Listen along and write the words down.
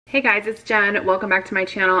Hey guys, it's Jen. Welcome back to my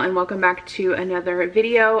channel and welcome back to another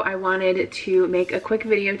video. I wanted to make a quick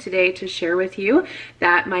video today to share with you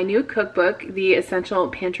that my new cookbook, the Essential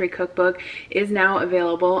Pantry Cookbook, is now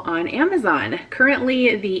available on Amazon.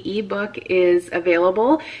 Currently, the ebook is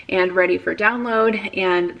available and ready for download,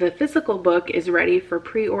 and the physical book is ready for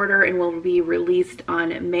pre-order and will be released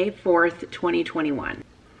on May 4th, 2021.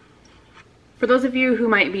 For those of you who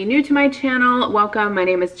might be new to my channel, welcome. My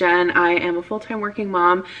name is Jen. I am a full-time working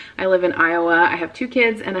mom. I live in Iowa. I have 2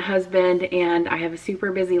 kids and a husband, and I have a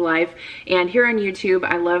super busy life. And here on YouTube,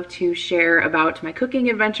 I love to share about my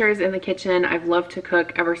cooking adventures in the kitchen. I've loved to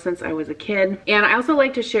cook ever since I was a kid. And I also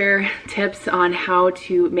like to share tips on how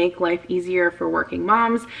to make life easier for working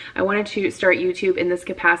moms. I wanted to start YouTube in this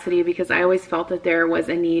capacity because I always felt that there was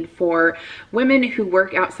a need for women who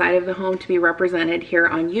work outside of the home to be represented here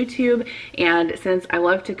on YouTube. And since I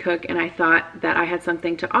love to cook and I thought that I had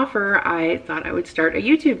something to offer, I thought I would start a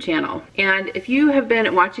YouTube channel. And if you have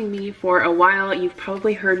been watching me for a while, you've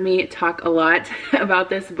probably heard me talk a lot about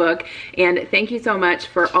this book. And thank you so much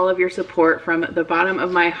for all of your support from the bottom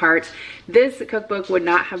of my heart. This cookbook would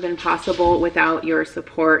not have been possible without your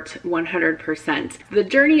support 100%. The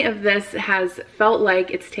journey of this has felt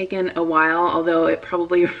like it's taken a while, although it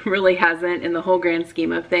probably really hasn't in the whole grand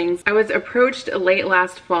scheme of things. I was approached late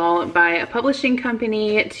last fall by a publishing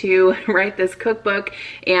company to write this cookbook,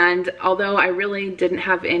 and although I really didn't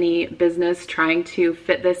have any business trying to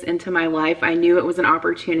fit this into my life, I knew it was an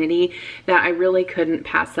opportunity that I really couldn't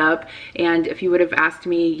pass up. And if you would have asked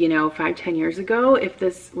me, you know, 5-10 years ago if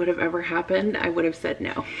this would have ever happened, I would have said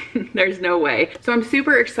no. There's no way. So I'm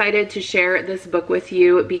super excited to share this book with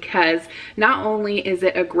you because not only is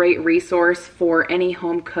it a great resource for any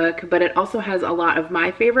home cook, but it also has a lot of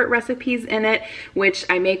my favorite recipes in it, which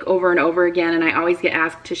I make over and over again, and I always get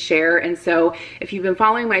asked to share. And so if you've been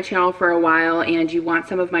following my channel for a while and you want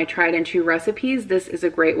some of my tried and true recipes, this is a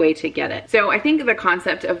great way to get it. So I think the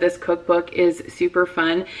concept of this cookbook is super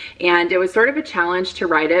fun, and it was sort of a challenge to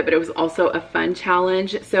write it, but it was also a fun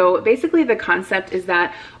challenge. So basically the concept is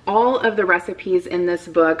that all of the recipes in this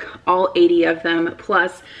book, all 80 of them,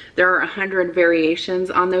 plus there are 100 variations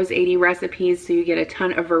on those 80 recipes, so you get a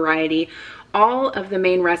ton of variety. All of the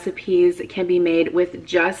main recipes can be made with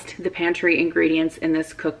just the pantry ingredients in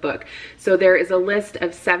this cookbook. So there is a list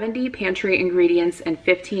of 70 pantry ingredients and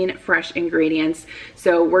 15 fresh ingredients.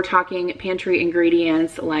 So we're talking pantry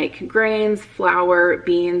ingredients like grains, flour,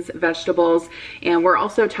 beans, vegetables, and we're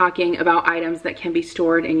also talking about items that can be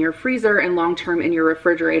stored in your freezer and long-term in your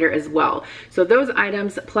refrigerator as well. So those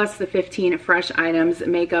items plus the 15 fresh items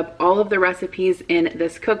make up all of the recipes in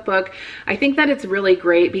this cookbook. I think that it's really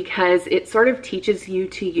great because it sort of teaches you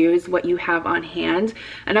to use what you have on hand.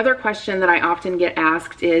 Another question that I often get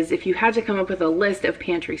asked is, if you had to come up with a list of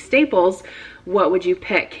pantry staples, what would you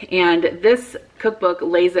pick? And this cookbook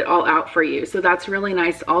lays it all out for you. So that's really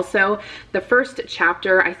nice. Also, the first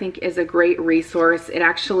chapter I think is a great resource. It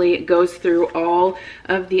actually goes through all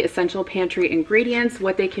of the essential pantry ingredients,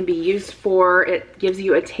 what they can be used for. It gives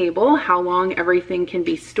you a table, how long everything can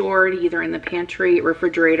be stored, either in the pantry,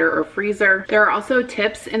 refrigerator, or freezer. There are also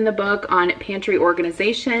tips in the book on pantry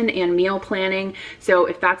organization and meal planning. So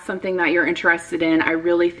if that's something that you're interested in, I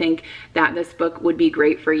really think that this book would be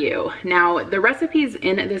great for you. Now, the recipes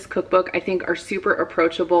in this cookbook I think are super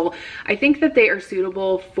approachable. I think that they are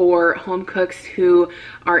suitable for home cooks who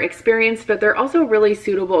are experienced, but they're also really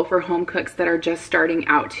suitable for home cooks that are just starting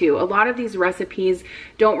out too. A lot of these recipes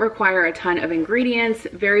don't require a ton of ingredients,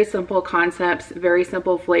 very simple concepts, very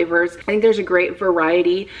simple flavors. I think there's a great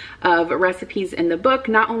variety of recipes in the book,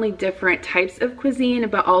 not only different types of cuisine,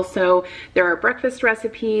 but also there are breakfast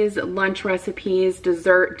recipes, lunch recipes,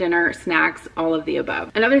 dessert, dinner, snacks, all of the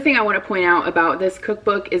above. Another thing I want to point out about this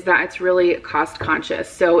cookbook is that it's really cost conscious.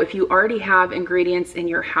 So if you already have ingredients in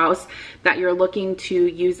your house that you're looking to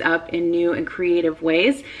use up in new and creative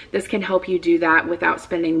ways, this can help you do that without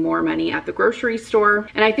spending more money at the grocery store.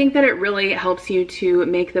 And I think that it really helps you to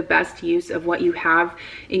make the best use of what you have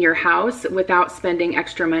in your house without spending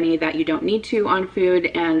extra money that you don't need to on food,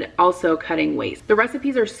 and also cutting waste. The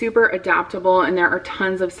recipes are super adaptable and there are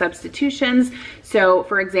tons of substitutions. So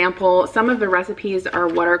for example, some of the recipes are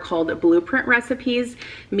what are called blueprint recipes,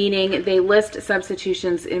 meaning they list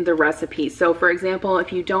substitutions in the recipe. So for example,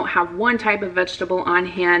 if you don't have one type of vegetable on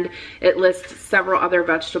hand, it lists several other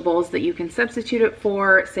vegetables that you can substitute it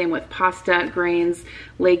for. Same with pasta, grains,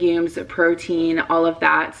 legumes, protein, all of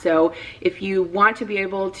that. So if you want to be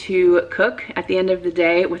able to cook at the end of the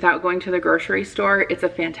day without going to the grocery store, it's a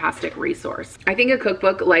fantastic resource. I think a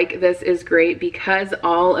cookbook like this is great because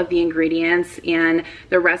all of the ingredients and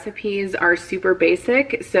the recipes are super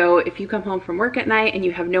basic. So if you come come home from work at night and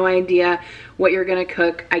you have no idea what you're gonna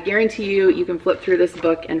cook, I guarantee you can flip through this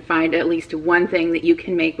book and find at least one thing that you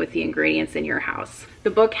can make with the ingredients in your house. The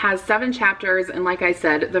book has 7 chapters, and like I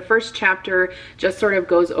said, the first chapter just sort of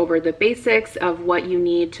goes over the basics of what you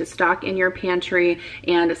need to stock in your pantry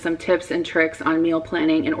and some tips and tricks on meal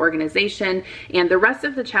planning and organization. And the rest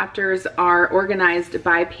of the chapters are organized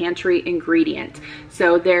by pantry ingredient.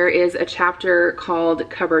 So there is a chapter called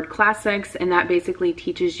Cupboard Classics, and that basically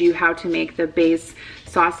teaches you how to make the base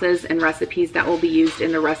sauces and recipes that will be used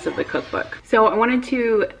in the rest of the cookbook. So I wanted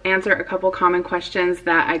to answer a couple common questions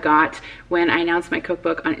that I got when I announced my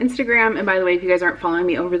cookbook on Instagram. And by the way, if you guys aren't following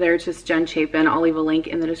me over there, it's just Jen Chapin. I'll leave a link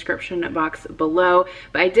in the description box below.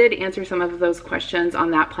 But I did answer some of those questions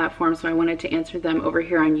on that platform, so I wanted to answer them over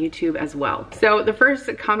here on YouTube as well. So the first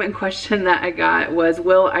common question that I got was,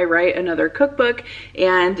 will I write another cookbook?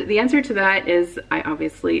 And the answer to that is, I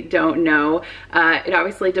obviously don't know. It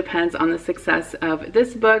obviously depends on the success of this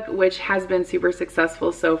book, which has been super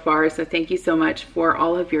successful so far. So thank you so much for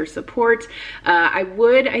all of your support. I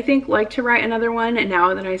would, I think, like to write another one, and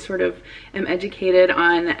now that I sort of am educated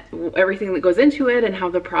on everything that goes into it and how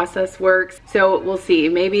the process works. So we'll see.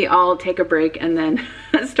 Maybe I'll take a break and then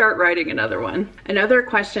start writing another one. Another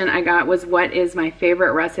question I got was, what is my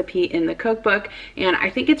favorite recipe in the cookbook? And I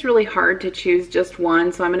think it's really hard to choose just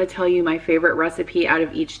one, so I'm going to tell you my favorite recipe out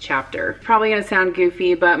of each chapter. Probably going to sound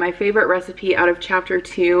goofy, but my favorite recipe out of chapter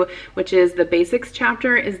 2, which is the basics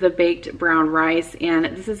chapter, is the baked brown rice. And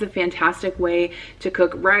this is a fantastic way to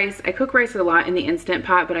cook rice. I cook rice a lot in the Instant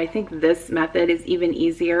Pot, but I think this method is even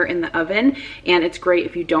easier in the oven, and it's great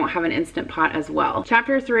if you don't have an Instant Pot as well.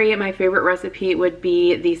 Chapter 3, my favorite recipe would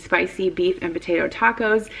be the spicy beef and potato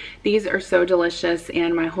tacos. These are so delicious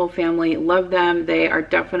and my whole family love them. They are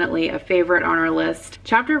definitely a favorite on our list.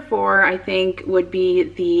 Chapter 4, I think, would be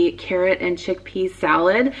the carrot and chickpea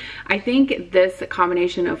salad. I think this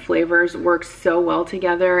combination of flavors works so well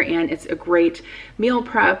together, and it's a great meal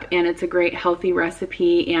prep and it's a great healthy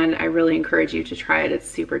recipe, and I really encourage you to try it. It's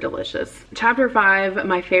super delicious. Chapter 5,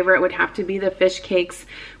 my favorite would have to be the fish cakes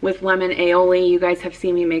with lemon aioli. You guys have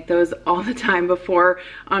seen me make those all the time before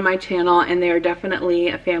on my channel, and they are definitely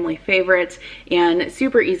a family favorite and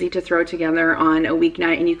super easy to throw together on a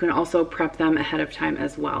weeknight, and you can also prep them ahead of time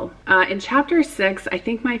as well. In chapter 6, I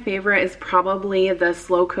think my favorite is probably the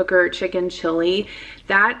slow cooker chicken chili.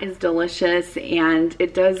 That is delicious, and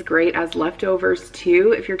it does great as leftovers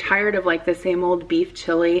too. If you're tired of like the same old beef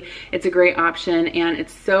chili, it's a great option, and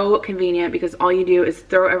it's so convenient because all you do is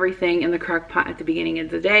throw everything in the crock pot at the beginning of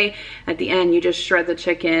the day. At the end, you just shred the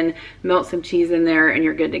chicken, melt some cheese in there, and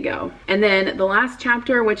you're good to go. And then the last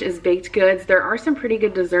chapter, which is baked goods, there are some pretty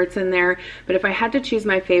good desserts in there, but if I had to choose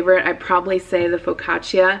my favorite, I'd probably say the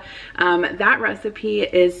focaccia. That recipe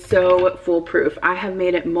is so foolproof. I have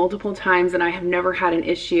made it multiple times and I have never had an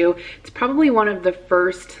issue. It's probably one of the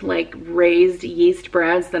first like raised yeast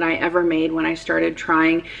breads that I ever made when I started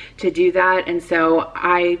trying to do that, and so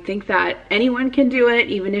I think that anyone can do it.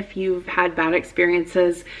 Even if you've had bad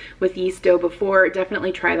experiences with yeast dough before,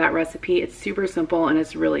 definitely try that recipe. It's super simple and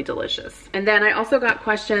it's really delicious. And then I also got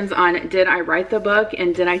questions on, did I write the book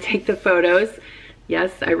and did I take the photos?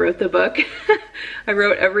 Yes, I wrote the book. I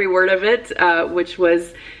wrote every word of it, which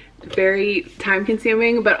was very time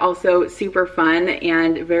consuming, but also super fun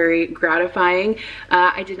and very gratifying.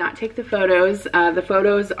 I did not take the photos. The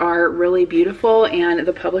photos are really beautiful and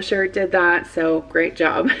the publisher did that, so great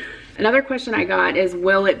job. Another question I got is,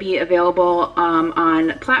 will it be available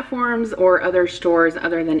on platforms or other stores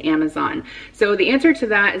other than Amazon? So the answer to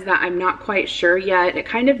that is that I'm not quite sure yet. It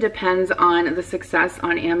kind of depends on the success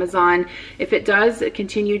on Amazon. If it does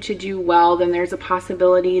continue to do well, then there's a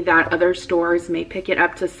possibility that other stores may pick it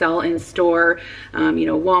up to sell in store. You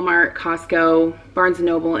know, Walmart, Costco, Barnes &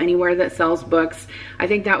 Noble, anywhere that sells books. I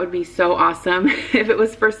think that would be so awesome if it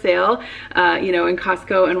was for sale, you know, in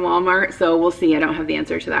Costco and Walmart. So we'll see. I don't have the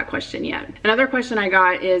answer to that question yet. Another question I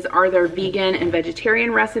got is, are there vegan and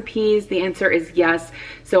vegetarian recipes? The answer is yes.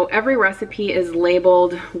 So every recipe is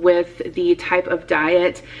labeled with the type of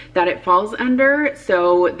diet that it falls under.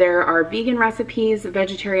 So there are vegan recipes,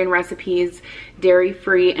 vegetarian recipes,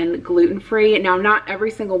 dairy-free and gluten-free. Now, not every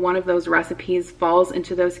single one of those recipes falls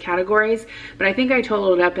into those categories, but I think I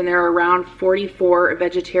totaled it up and there are around 44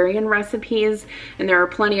 vegetarian recipes, and there are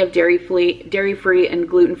plenty of dairy-free and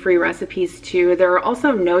gluten-free recipes too. There are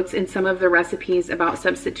also notes in some of the recipes about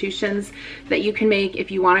substitutions that you can make if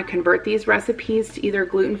you want to convert these recipes to either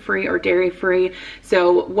gluten-free or dairy-free.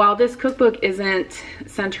 So while this cookbook isn't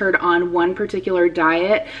centered on one particular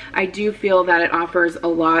diet, I do feel that it offers a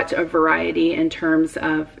lot of variety in terms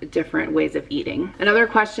of different ways of eating. Another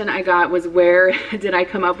question I got was, where did I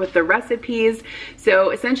come up with the recipes? So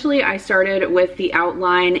essentially I started with the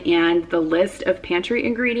outline and the list of pantry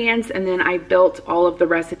ingredients, and then I built all of the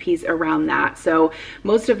recipes around that. So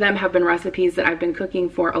most of them have been recipes that I've been cooking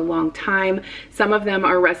for a long time. Some of them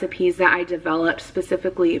are recipes that I developed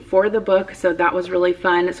specifically for the book, so that was really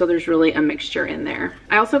fun. So there's really a mixture in there.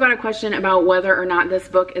 I also got a question about whether or not this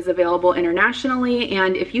book is available internationally,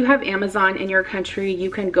 and if you have Amazon in your country, you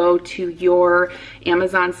can go to your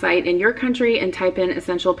Amazon site in your country and type in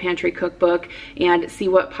Essential Pantry Cookbook and see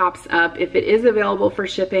what pops up. If it is available for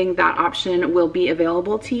shipping, that option will be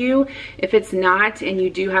available to you. If it's not and you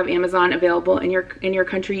do have Amazon available in your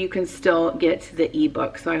country, you can still get the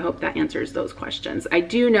ebook. So I hope that answers those questions. I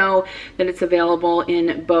do know that it's available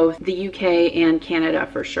in both the UK and Canada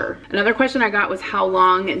for sure. Another question I got was, how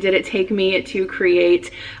long did it take me to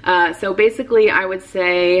create? So basically I would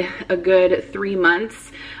say a good 3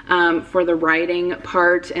 months for the writing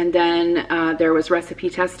part, and then there was recipe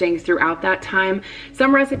testing throughout that time.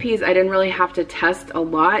 Some recipes I didn't really have to test a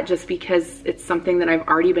lot just because it's something that I've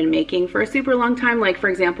already been making for a super long time. Like for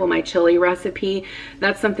example, my chili recipe,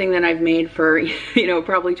 that's something that I've made for, you know,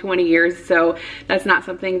 probably 20 years. So that's not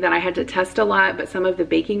something that I had to test a lot. But some of the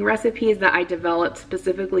baking recipes that I developed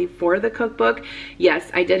specifically for the cookbook, yes,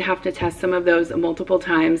 I did have to test some of those multiple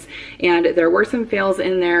times, and there were some fails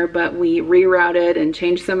in there, but we rerouted and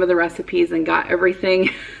changed some of the recipes and got everything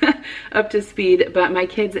up to speed. But my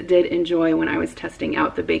kids did enjoy when I was testing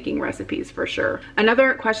out the baking recipes for sure.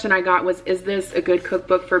 Another question I got was, is this a good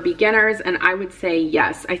cookbook for beginners? And I would say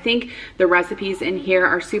yes. I think the recipes in here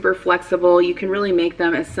are super flexible. You can really make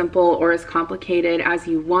them as simple or as complicated as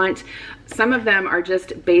you want. Some of them are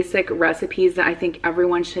just basic recipes that I think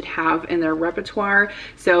everyone should have in their repertoire.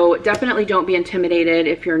 So definitely don't be intimidated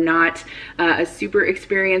if you're not a super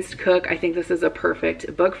experienced cook. I think this is a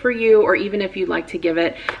perfect book for you, or even if you'd like to give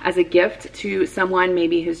it as a gift to someone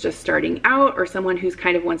maybe who's just starting out, or someone who's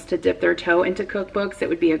kind of wants to dip their toe into cookbooks, it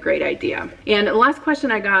would be a great idea. And the last question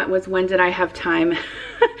I got was, when did I have time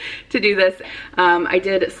to do this? I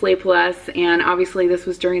did sleep less, and obviously this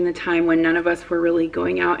was during the time when none of us were really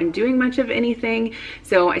going out and doing much of anything.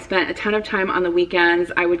 So I spent a ton of time on the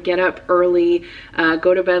weekends. I would get up early,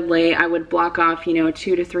 go to bed late. I would block off, you know,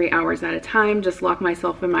 2 to 3 hours at a time, just lock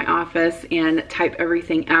myself in my office and type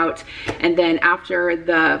everything out. And then after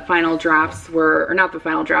the final drafts were, or not the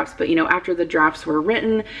final drafts, but you know, after the drafts were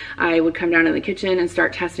written, I would come down to the kitchen and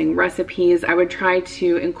start testing recipes. I would try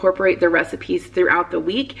to incorporate the recipes throughout the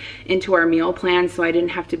week into our meal plan, so I didn't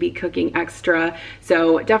have to be cooking extra.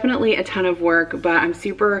 So definitely a ton of work, but I'm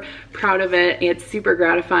super proud of it. It's super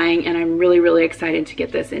gratifying, and I'm really, really excited to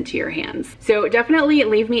get this into your hands. So definitely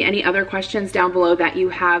leave me any other questions down below that you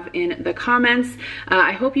have in the comments.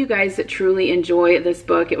 I hope you guys truly enjoy this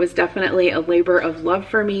book. It was definitely a labor of love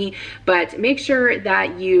for me, but make sure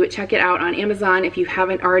that you check it out on Amazon if you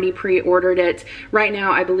haven't already pre-ordered it. Right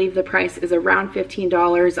now, I believe the price is around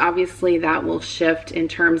 $15. Obviously, that will shift in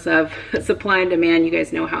terms of supply and demand. You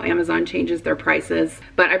guys know how Amazon changes their prices,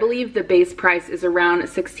 but I believe the base price is around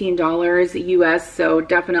 $16 US, so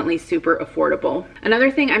definitely super affordable.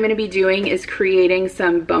 Another thing I'm going to be doing is creating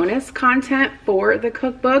some bonus content for the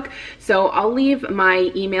cookbook. So I'll leave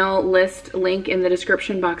my email list link in the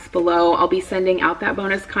description box below. I'll be sending out that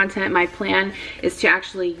bonus content. My plan is to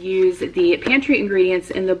actually use the pantry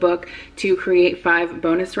ingredients in the book to create 5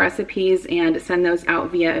 bonus recipes and send those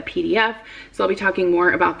out via a PDF. So I'll be talking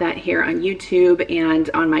more about that here on YouTube and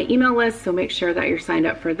on my email list, so make sure that you're signed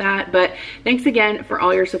up for that. But thanks again for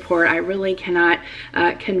all your support. I really cannot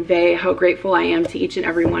convey how grateful I am to each and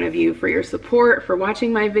every one of you for your support, for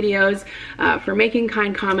watching my videos, for making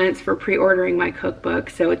kind comments, for pre-ordering my cookbook.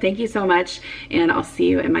 So thank you so much, and I'll see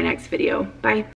you in my next video. Bye.